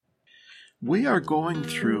We are going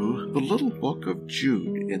through the little book of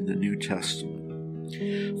Jude in the New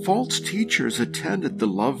Testament. False teachers attended the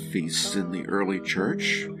love feasts in the early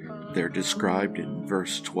church. They're described in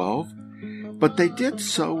verse 12, but they did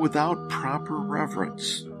so without proper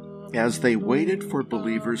reverence, as they waited for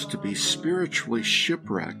believers to be spiritually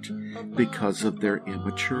shipwrecked because of their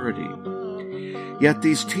immaturity. Yet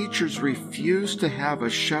these teachers refused to have a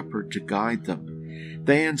shepherd to guide them.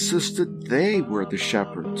 They insisted they were the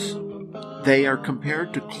shepherds. They are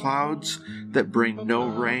compared to clouds that bring no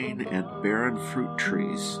rain and barren fruit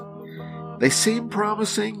trees. They seem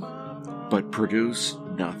promising, but produce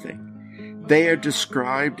nothing. They are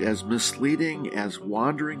described as misleading as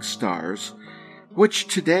wandering stars, which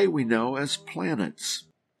today we know as planets.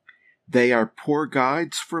 They are poor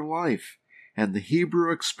guides for life, and the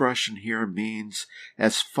Hebrew expression here means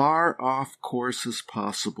as far off course as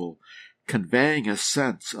possible, conveying a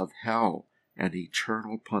sense of hell and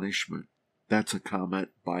eternal punishment. That's a comment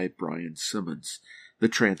by Brian Simmons, the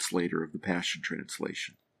translator of the Passion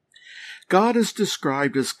Translation. God is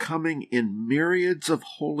described as coming in myriads of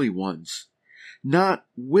holy ones, not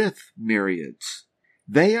with myriads.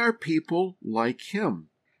 They are people like him.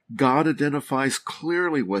 God identifies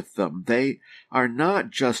clearly with them. They are not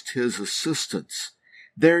just his assistants.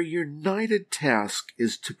 Their united task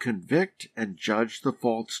is to convict and judge the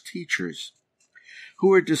false teachers,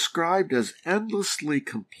 who are described as endlessly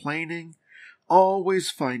complaining, always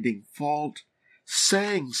finding fault,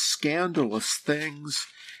 saying scandalous things,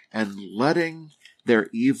 and letting their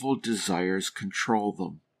evil desires control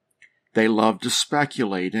them. They love to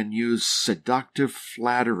speculate and use seductive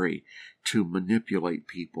flattery to manipulate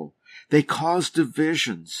people. They cause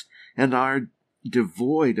divisions and are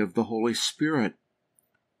devoid of the Holy Spirit.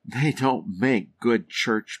 They don't make good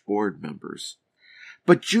church board members.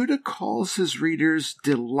 But Judah calls his readers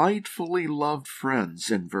delightfully loved friends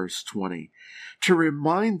in verse 20 to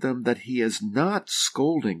remind them that he is not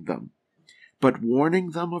scolding them, but warning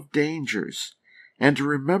them of dangers, and to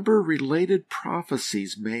remember related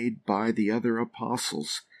prophecies made by the other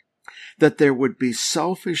apostles, that there would be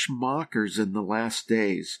selfish mockers in the last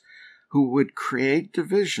days who would create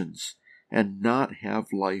divisions and not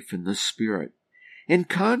have life in the Spirit. In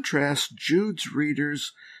contrast, Jude's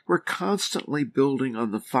readers were constantly building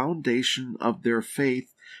on the foundation of their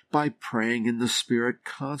faith by praying in the Spirit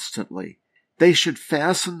constantly. They should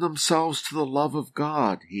fasten themselves to the love of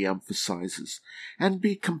God, he emphasizes, and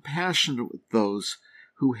be compassionate with those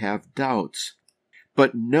who have doubts,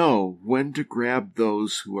 but know when to grab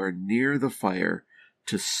those who are near the fire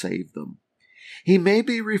to save them. He may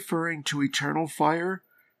be referring to eternal fire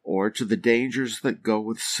or to the dangers that go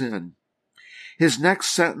with sin. His next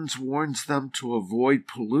sentence warns them to avoid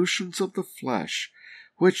pollutions of the flesh,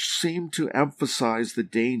 which seem to emphasize the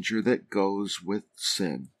danger that goes with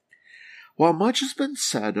sin. While much has been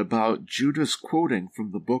said about Judah's quoting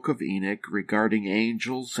from the book of Enoch regarding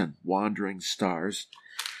angels and wandering stars,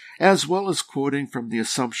 as well as quoting from the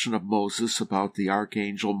Assumption of Moses about the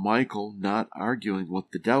archangel Michael not arguing with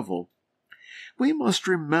the devil, we must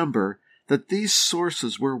remember that these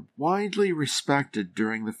sources were widely respected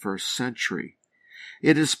during the first century.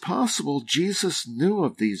 It is possible Jesus knew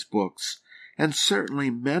of these books, and certainly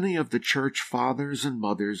many of the church fathers and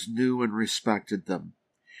mothers knew and respected them.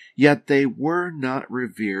 Yet they were not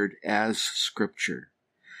revered as Scripture.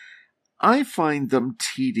 I find them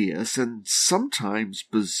tedious and sometimes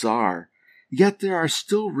bizarre, yet there are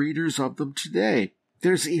still readers of them today.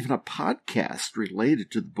 There's even a podcast related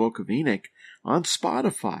to the Book of Enoch on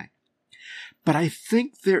Spotify. But I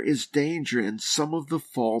think there is danger in some of the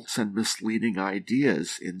false and misleading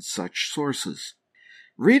ideas in such sources.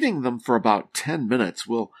 Reading them for about 10 minutes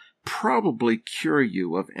will probably cure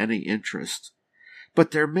you of any interest,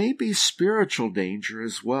 but there may be spiritual danger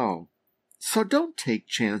as well, so don't take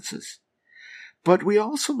chances. But we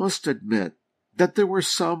also must admit that there were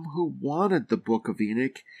some who wanted the Book of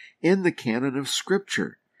Enoch in the canon of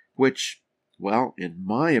Scripture, which, well, in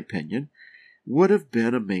my opinion, would have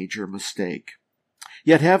been a major mistake.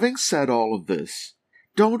 Yet having said all of this,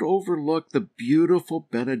 don't overlook the beautiful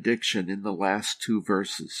benediction in the last 2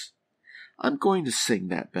 verses. I'm going to sing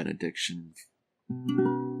that benediction.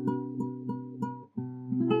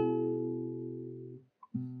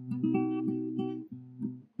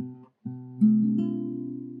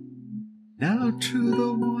 Now to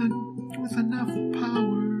the one with enough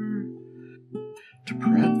power to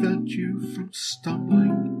prevent you from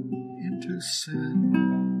stumbling into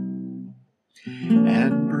sin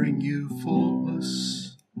and bring you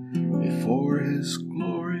faultless before his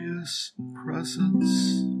glorious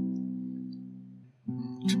presence,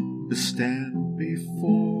 to stand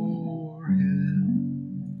before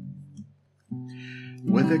him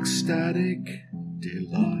with ecstatic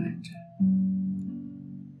delight.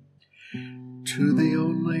 To the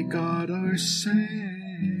only God our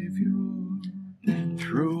Savior,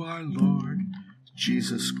 through our Lord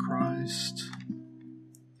Jesus Christ,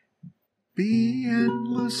 be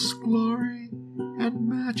endless glory and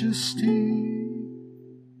majesty,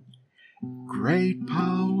 great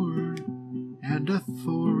power and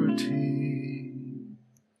authority,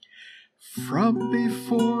 from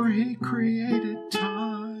before he created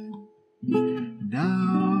time,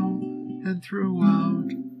 now and throughout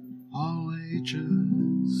all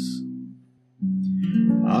ages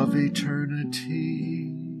of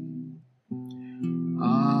eternity.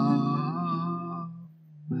 Amen.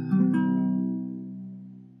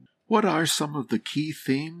 What are some of the key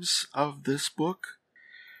themes of this book?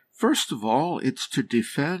 First of all, it's to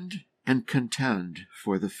defend and contend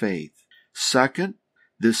for the faith. Second,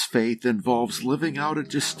 this faith involves living out a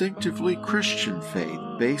distinctively Christian faith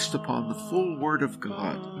based upon the full Word of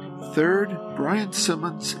God. Third, Brian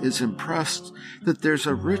Simmons is impressed that there's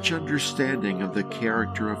a rich understanding of the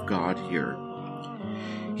character of God here.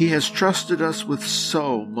 He has trusted us with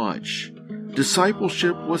so much.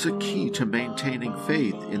 Discipleship was a key to maintaining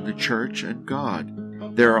faith in the church and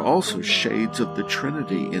God. There are also shades of the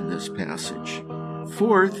Trinity in this passage.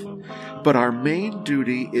 Fourth, but our main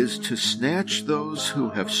duty is to snatch those who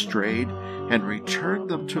have strayed and return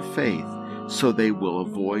them to faith so they will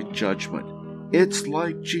avoid judgment. It's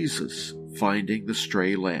like Jesus finding the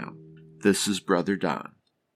stray lamb. This is Brother Don.